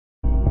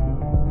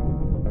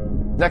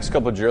Next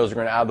couple of drills, you're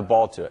going to add the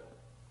ball to it.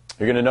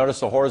 You're going to notice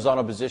the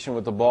horizontal position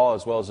with the ball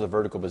as well as the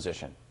vertical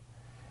position.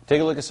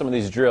 Take a look at some of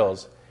these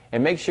drills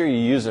and make sure you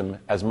use them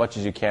as much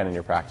as you can in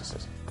your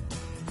practices.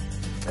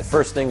 The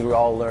first thing we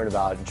all learn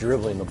about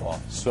dribbling the ball,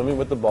 swimming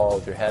with the ball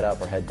with your head up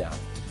or head down.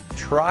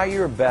 Try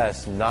your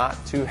best not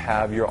to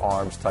have your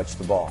arms touch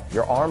the ball.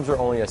 Your arms are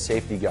only a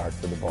safety guard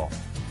for the ball.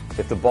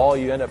 If the ball,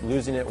 you end up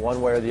losing it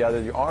one way or the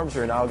other, your arms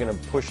are now going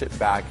to push it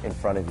back in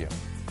front of you.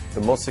 The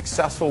most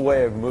successful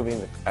way of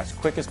moving as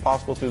quick as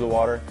possible through the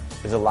water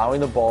is allowing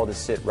the ball to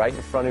sit right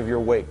in front of your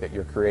wake that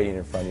you're creating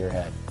in front of your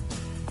head.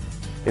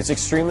 It's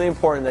extremely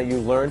important that you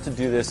learn to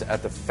do this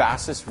at the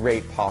fastest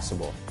rate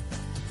possible.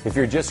 If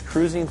you're just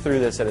cruising through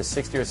this at a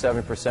 60 or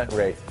 70%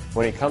 rate,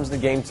 when it comes to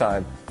game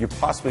time, you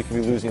possibly could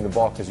be losing the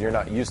ball because you're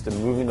not used to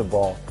moving the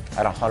ball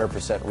at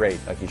 100% rate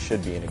like you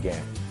should be in a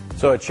game.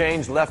 So a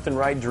change left and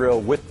right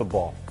drill with the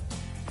ball.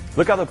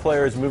 Look how the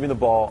player is moving the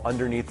ball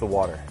underneath the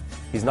water.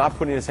 He's not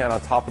putting his hand on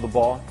top of the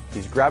ball.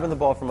 He's grabbing the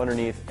ball from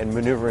underneath and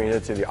maneuvering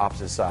it to the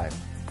opposite side.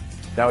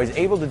 Now he's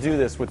able to do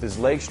this with his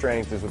leg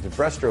strength, with his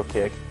breaststroke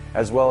kick,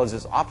 as well as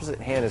his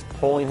opposite hand is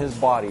pulling his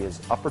body, his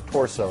upper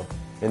torso,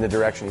 in the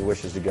direction he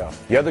wishes to go.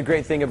 The other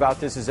great thing about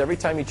this is every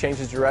time he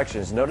changes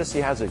directions, notice he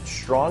has a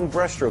strong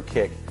breaststroke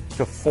kick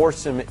to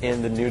force him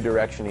in the new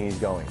direction he's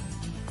going.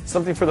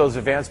 Something for those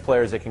advanced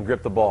players that can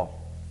grip the ball.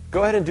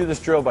 Go ahead and do this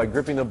drill by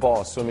gripping the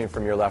ball, swimming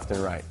from your left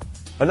and right.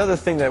 Another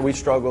thing that we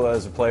struggle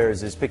as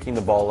players is picking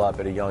the ball up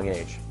at a young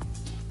age.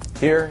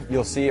 Here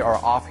you'll see our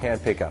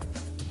offhand pickup.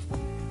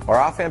 Our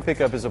offhand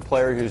pickup is a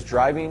player who's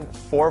driving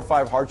 4 or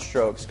 5 hard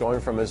strokes, going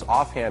from his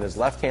offhand, his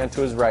left hand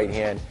to his right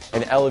hand,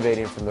 and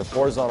elevating from the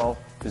horizontal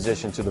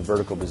position to the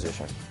vertical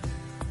position.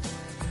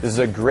 This is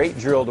a great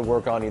drill to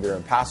work on either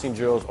in passing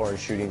drills or in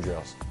shooting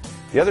drills.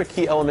 The other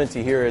key element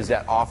to here is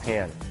that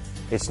offhand.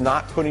 It's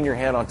not putting your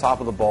hand on top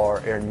of the ball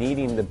or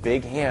needing the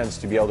big hands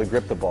to be able to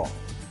grip the ball.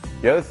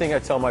 The other thing I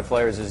tell my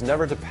players is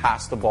never to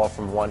pass the ball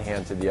from one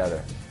hand to the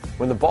other.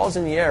 When the ball's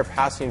in the air,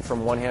 passing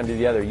from one hand to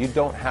the other, you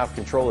don't have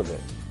control of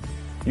it.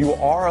 You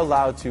are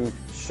allowed to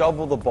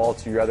shovel the ball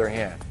to your other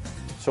hand.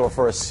 So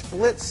for a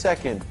split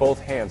second,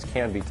 both hands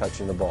can be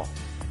touching the ball.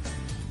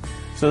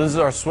 So this is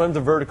our swim to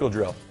vertical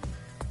drill.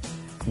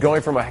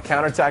 Going from a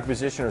counterattack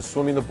position or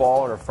swimming the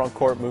ball in our front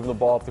court, moving the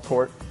ball up the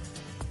court,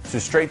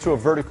 to straight to a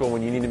vertical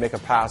when you need to make a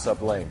pass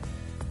up lane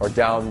or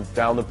down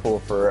the pool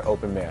for an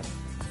open man.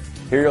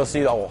 Here you'll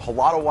see a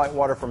lot of white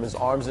water from his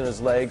arms and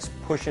his legs,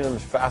 pushing him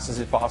as fast as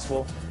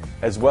possible,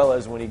 as well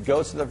as when he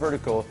goes to the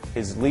vertical,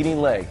 his leading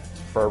leg,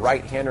 for a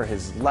right-hander,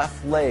 his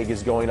left leg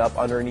is going up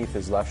underneath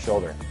his left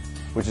shoulder,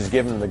 which is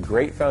giving him the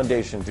great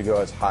foundation to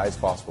go as high as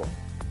possible.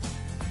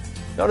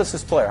 Notice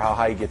this player, how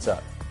high he gets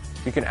up.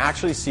 You can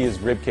actually see his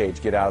rib cage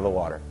get out of the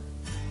water.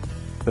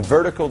 The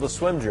vertical to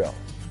swim drill.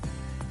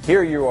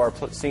 Here you are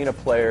seeing a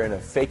player in a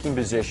faking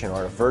position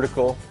or a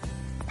vertical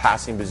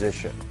passing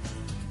position.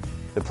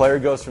 The player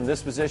goes from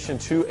this position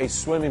to a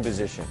swimming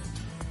position.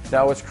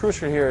 Now what's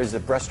crucial here is the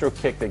breaststroke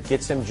kick that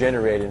gets him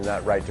generated in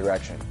that right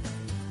direction.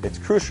 It's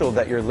crucial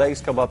that your legs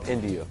come up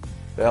into you.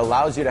 That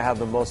allows you to have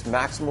the most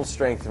maximal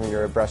strength when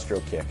you're a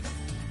breaststroke kick.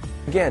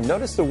 Again,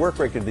 notice the work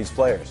rate of these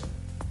players.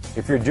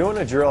 If you're doing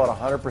a drill at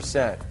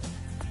 100%,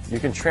 you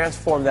can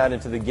transform that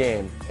into the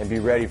game and be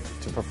ready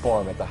to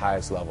perform at the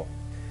highest level.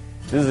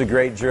 This is a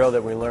great drill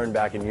that we learned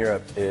back in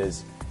Europe,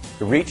 is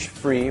reach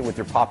free with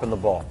your pop in the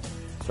ball.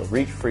 So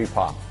reach free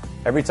pop.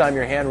 Every time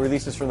your hand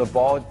releases from the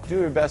ball, do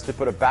your best to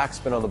put a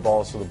backspin on the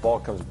ball so the ball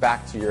comes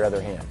back to your other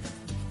hand.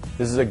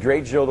 This is a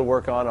great drill to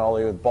work on, all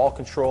with ball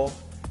control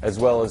as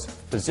well as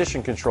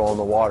position control in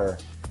the water.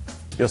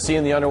 You'll see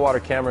in the underwater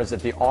cameras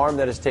that the arm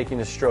that is taking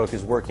the stroke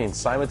is working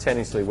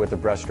simultaneously with the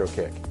breaststroke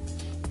kick.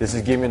 This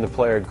is giving the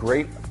player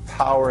great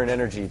power and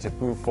energy to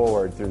move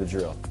forward through the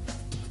drill.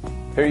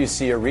 Here you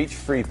see a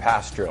reach-free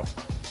pass drill.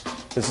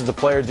 This is the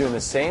player doing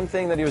the same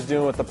thing that he was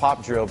doing with the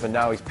pop drill, but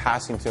now he's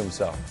passing to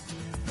himself.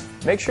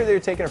 Make sure that you're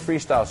taking a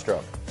freestyle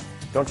stroke.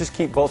 Don't just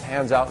keep both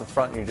hands out in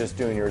front and you're just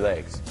doing your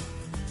legs.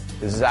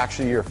 This is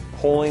actually you're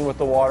pulling with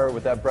the water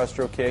with that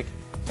breaststroke kick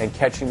and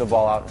catching the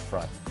ball out in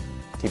front.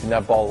 Keeping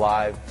that ball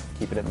live,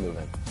 keeping it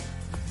moving.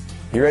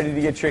 You ready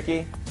to get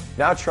tricky?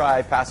 Now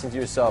try passing to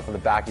yourself in the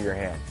back of your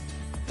hand.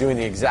 Doing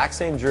the exact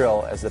same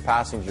drill as the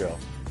passing drill,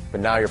 but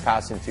now you're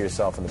passing to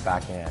yourself in the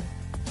back hand.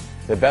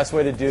 The best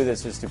way to do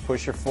this is to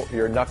push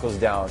your knuckles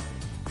down.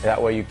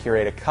 That way you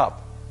create a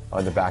cup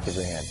on the back of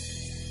your hand.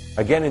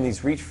 Again, in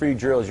these reach-free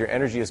drills, your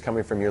energy is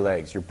coming from your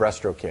legs, your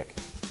breaststroke kick.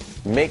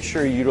 Make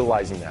sure you're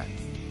utilizing that.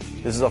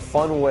 This is a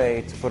fun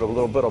way to put a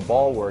little bit of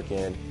ball work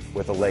in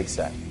with a leg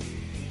set.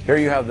 Here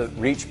you have the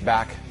reach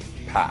back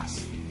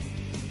pass.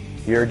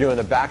 You're doing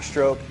the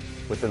backstroke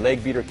with the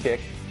leg beater kick,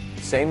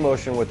 same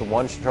motion with the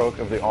one stroke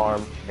of the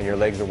arm, and your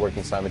legs are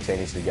working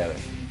simultaneously together.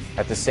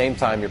 At the same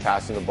time, you're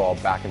passing the ball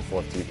back and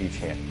forth to each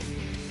hand.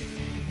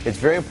 It's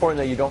very important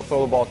that you don't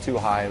throw the ball too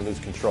high and lose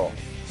control.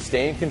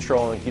 Stay in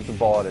control and keep the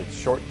ball at a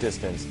short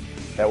distance.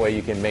 That way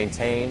you can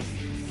maintain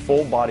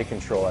full body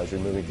control as you're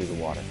moving through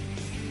the water.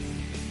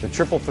 The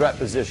triple threat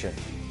position,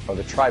 or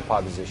the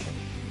tripod position,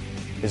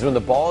 is when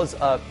the ball is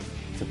up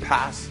to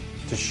pass,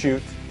 to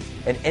shoot,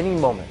 at any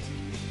moment.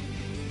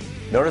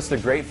 Notice the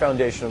great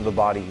foundation of the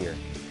body here.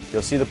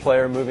 You'll see the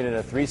player moving in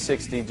a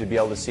 360 to be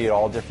able to see at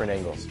all different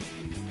angles.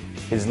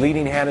 His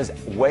leading hand is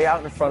way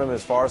out in front of him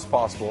as far as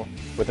possible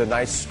with a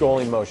nice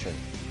scrolling motion.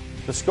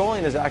 The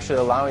scrolling is actually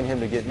allowing him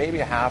to get maybe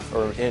a half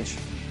or an inch,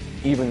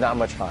 even that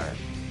much higher.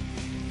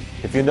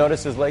 If you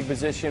notice his leg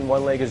position,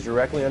 one leg is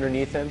directly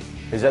underneath him,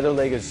 his other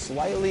leg is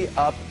slightly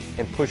up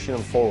and pushing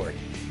him forward.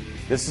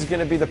 This is going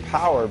to be the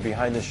power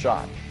behind the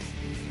shot.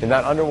 In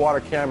that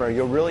underwater camera,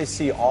 you'll really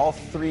see all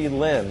three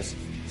limbs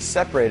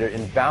separated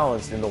and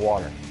balanced in the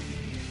water.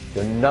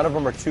 None of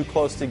them are too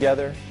close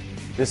together.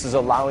 This is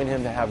allowing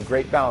him to have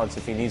great balance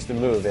if he needs to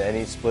move at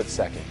any split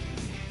second.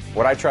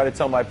 What I try to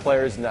tell my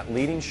players in that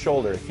leading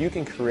shoulder, if you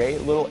can create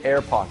a little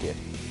air pocket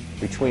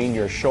between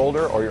your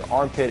shoulder or your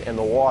armpit and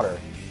the water,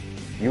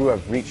 you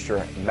have reached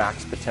your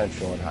max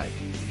potential in height.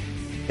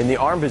 In the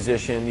arm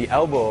position, the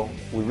elbow,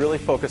 we really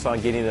focus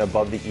on getting it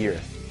above the ear.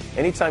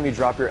 Anytime you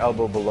drop your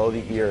elbow below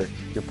the ear,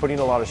 you're putting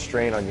a lot of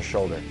strain on your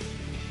shoulder.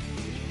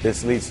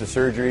 This leads to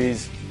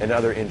surgeries and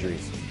other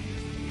injuries.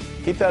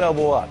 Keep that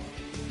elbow up.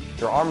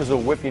 Your arm is a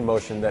whipping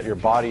motion that your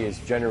body is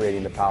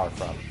generating the power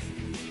from.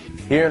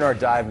 Here in our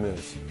dive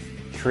moves,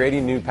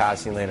 creating new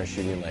passing lane or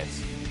shooting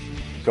lanes.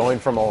 Going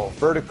from a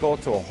vertical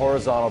to a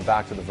horizontal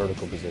back to the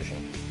vertical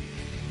position.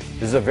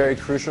 This is a very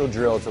crucial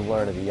drill to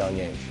learn at a young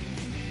age.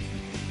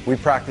 We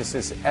practice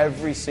this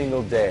every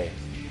single day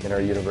in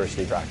our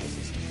university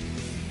practices.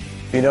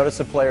 If you notice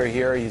the player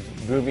here, he's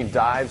moving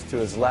dives to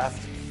his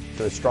left,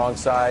 to his strong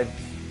side,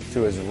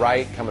 to his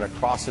right, coming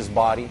across his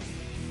body.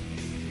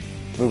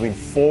 Moving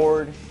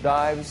forward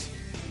dives,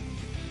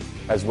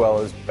 as well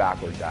as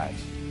backward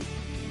dives.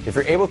 If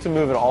you're able to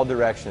move in all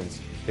directions,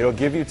 it'll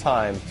give you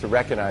time to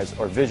recognize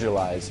or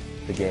visualize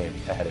the game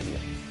ahead of you.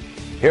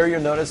 Here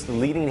you'll notice the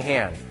leading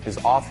hand. His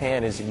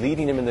offhand is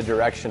leading him in the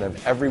direction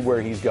of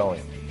everywhere he's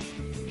going.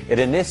 It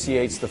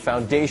initiates the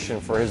foundation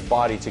for his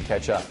body to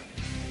catch up.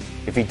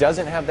 If he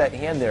doesn't have that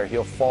hand there,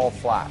 he'll fall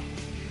flat,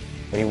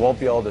 and he won't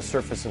be able to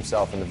surface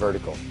himself in the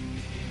vertical.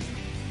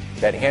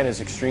 That hand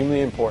is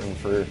extremely important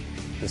for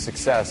the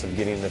success of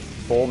getting the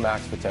full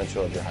max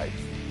potential of your height.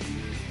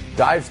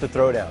 Dives to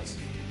throwdowns.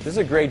 This is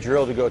a great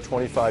drill to go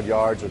 25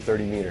 yards or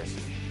 30 meters.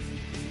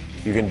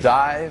 You can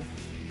dive,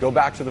 go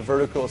back to the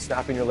vertical,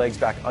 snapping your legs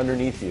back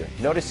underneath you.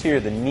 Notice here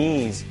the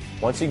knees,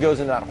 once he goes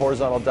in that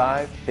horizontal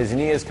dive, his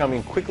knee is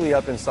coming quickly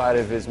up inside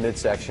of his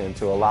midsection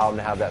to allow him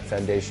to have that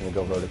foundation to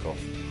go vertical.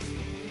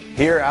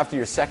 Here, after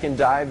your second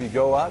dive, you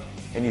go up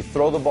and you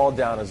throw the ball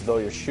down as though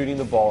you're shooting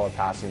the ball or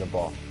passing the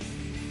ball.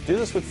 Do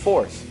this with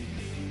force.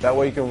 That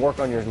way you can work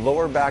on your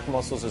lower back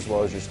muscles as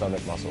well as your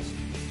stomach muscles.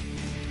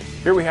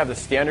 Here we have the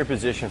standard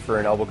position for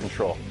an elbow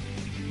control.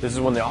 This is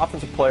when the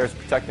offensive player is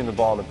protecting the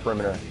ball in the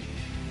perimeter.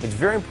 It's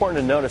very important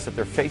to notice that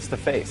they're face to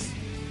face.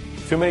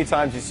 Too many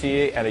times you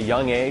see at a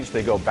young age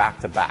they go back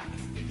to back.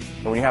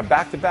 And when you have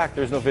back to back,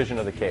 there's no vision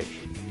of the cage.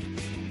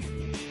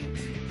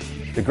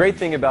 The great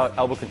thing about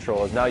elbow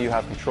control is now you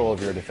have control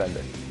of your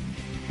defender.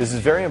 This is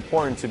very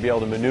important to be able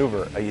to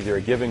maneuver either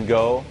a give and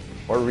go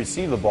or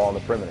receive the ball in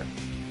the perimeter.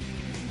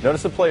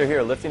 Notice the player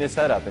here lifting his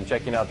head up and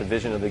checking out the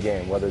vision of the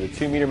game, whether the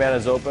 2-meter man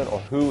is open or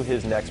who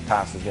his next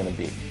pass is going to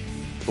be.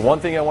 The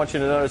one thing I want you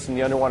to notice in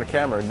the underwater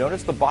camera,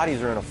 notice the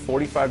bodies are in a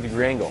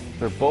 45-degree angle.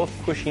 They're both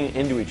pushing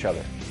into each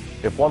other.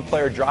 If one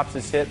player drops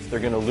his hips, they're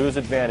going to lose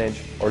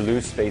advantage or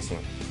lose spacing.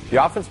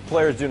 The offensive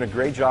player is doing a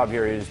great job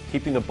here is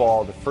keeping the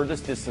ball the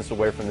furthest distance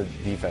away from the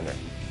defender.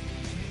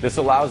 This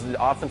allows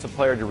the offensive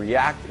player to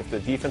react if the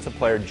defensive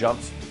player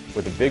jumps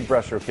with a big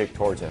breaststroke kick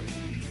towards him.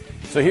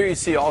 So here you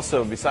see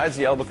also, besides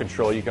the elbow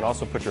control, you can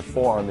also put your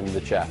forearm into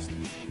the chest.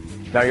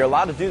 Now you're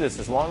allowed to do this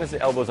as long as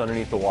the elbow is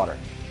underneath the water.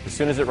 As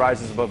soon as it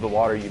rises above the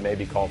water, you may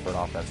be called for an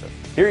offensive.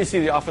 Here you see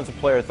the offensive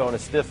player throwing a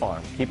stiff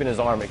arm, keeping his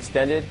arm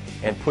extended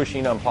and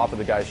pushing on top of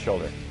the guy's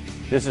shoulder.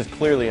 This is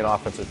clearly an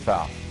offensive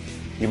foul.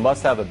 You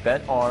must have a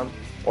bent arm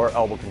or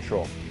elbow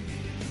control.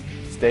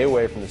 Stay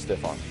away from the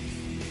stiff arm.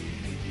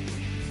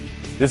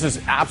 This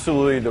is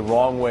absolutely the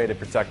wrong way to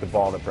protect the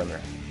ball in the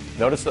perimeter.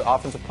 Notice the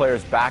offensive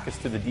player's back is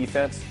to the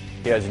defense.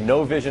 He has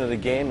no vision of the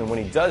game, and when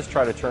he does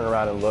try to turn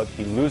around and look,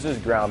 he loses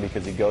ground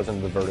because he goes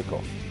into the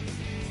vertical.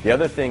 The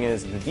other thing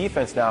is the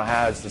defense now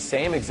has the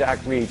same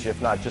exact reach,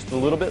 if not just a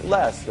little bit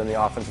less, than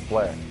the offensive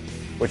player,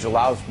 which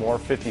allows more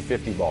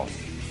 50-50 balls.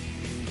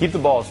 Keep the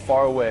ball as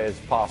far away as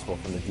possible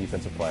from the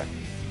defensive player.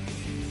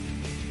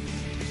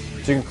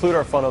 To conclude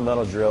our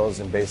fundamental drills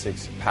and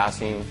basics,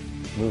 passing,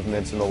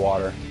 movements in the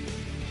water,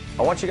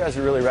 I want you guys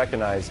to really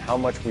recognize how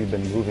much we've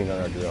been moving on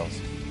our drills.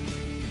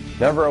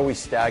 Never are we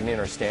stagnant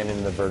or standing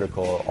in the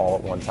vertical all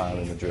at one time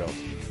in the drills.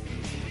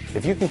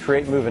 If you can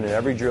create movement in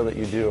every drill that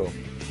you do,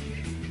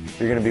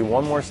 you're going to be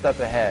one more step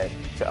ahead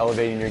to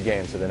elevating your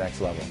game to the next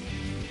level.